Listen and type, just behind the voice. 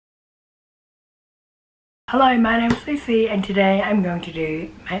Hello, my name is Lucy and today I'm going to do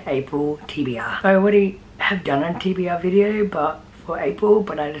my April TBR. I already have done a TBR video for April,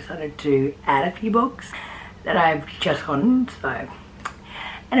 but I decided to add a few books that I've just gotten, so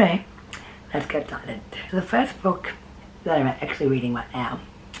anyway, let's get started. So the first book that I'm actually reading right now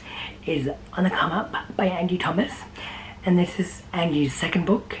is On the Come Up by Angie Thomas, and this is Angie's second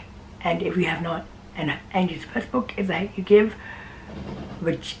book, and if you have not, and Angie's first book is I Hate You Give,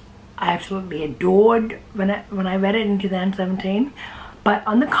 which I absolutely adored when I read it in 2017. But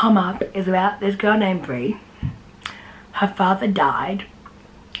On the Come Up is about this girl named Brie. Her father died,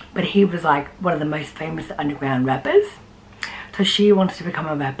 but he was like one of the most famous underground rappers. So she wants to become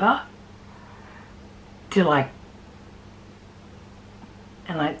a rapper to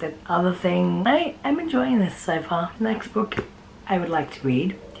and the other thing. I'm enjoying this so far. The next book I would like to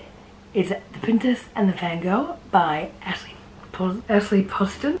read is The Princess and the Fangirl by Ashley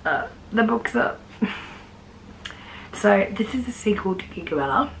Poston. The books are so this is a sequel to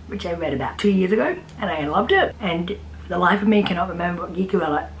Geekerella, which I read about 2 years ago and I loved it, and for the life of me cannot remember what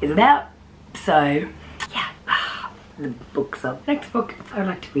Geekerella is about, so yeah. The books are. Next book I would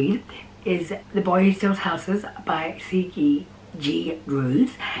like to read is The Boy Who Steals Houses by C.G.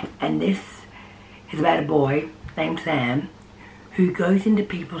 Drews, and this is about a boy named Sam who goes into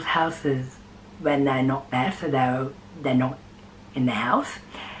people's houses when they're not there, so they're not in the house,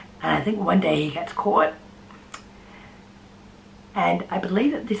 and I think one day he gets caught. And I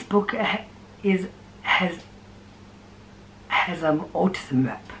believe that this book has autism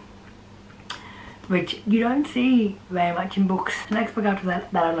rep, which you don't see very much in books. The next book after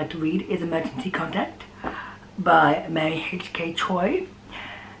that I'd like to read is Emergency Contact by Mary H.K. Choi,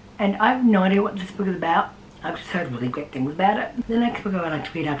 and I have no idea what this book is about. I've just heard really great things about it. The next book I would like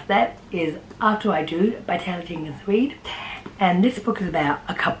to read after that is After I Do by Taylor Jenkins Reid, and this book is about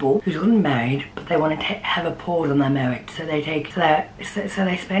a couple who's gotten married, but they want to have a pause on their marriage, so they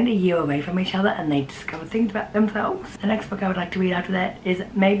spend a year away from each other and they discover things about themselves. The next book I would like to read after that is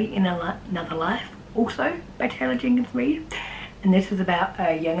Maybe in Another Life, also by Taylor Jenkins Reid, and this is about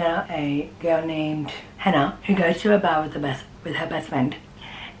a girl named Hannah who goes to a bar with her best friend,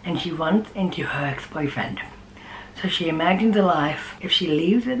 and she runs into her ex-boyfriend. So she imagines a life if she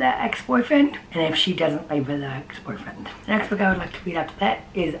leaves with that ex-boyfriend and if she doesn't leave with her ex-boyfriend. The next book I would like to read after that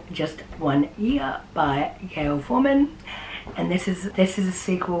is Just 1 Year by Gail Forman, and this is a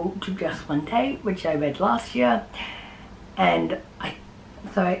sequel to Just One Day, which I read last year. And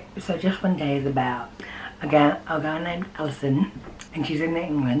so Just One Day is about a girl named Alison, and she's in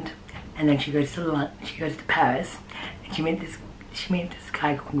England, and then she goes to Paris, and she meets this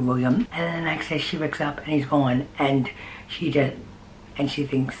guy called William, and then the next day she wakes up and he's gone, and she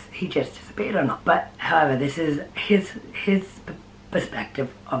thinks he just disappeared or not. But however, this is his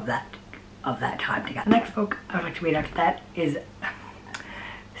perspective of that time together. The next book I would like to read after that is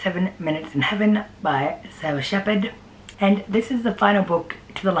 7 Minutes in Heaven by Sarah Shepard, and this is the final book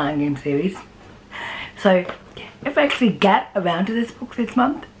to the Lion Game series. So if I actually get around to this book this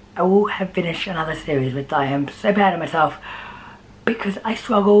month, I will have finished another series, which I am so proud of myself, because I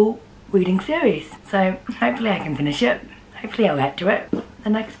struggle reading series. So hopefully I can finish it. Hopefully I'll get to it. The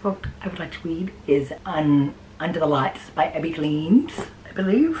next book I would like to read is Under the Lights by Abby Gleames, I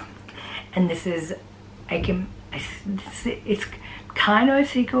believe. And this is it's kind of a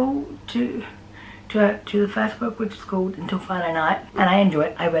sequel to the first book, which is called Until Friday Night, and I enjoy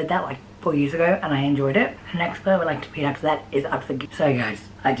it. I read that like 4 years ago and I enjoyed it. The next book I would like to read after that is After the Game. Sorry guys,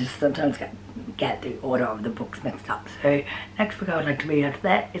 I just sometimes get the order of the books mixed up. So next book I would like to read after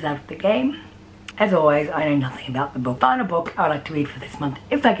that is After the Game. As always, I know nothing about the book. Final book I would like to read for this month,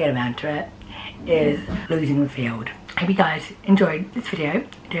 if I get around to it, is Losing the Field. Hope you guys enjoyed this video.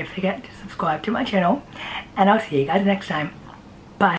 Don't forget to subscribe to my channel, and I'll see you guys next time.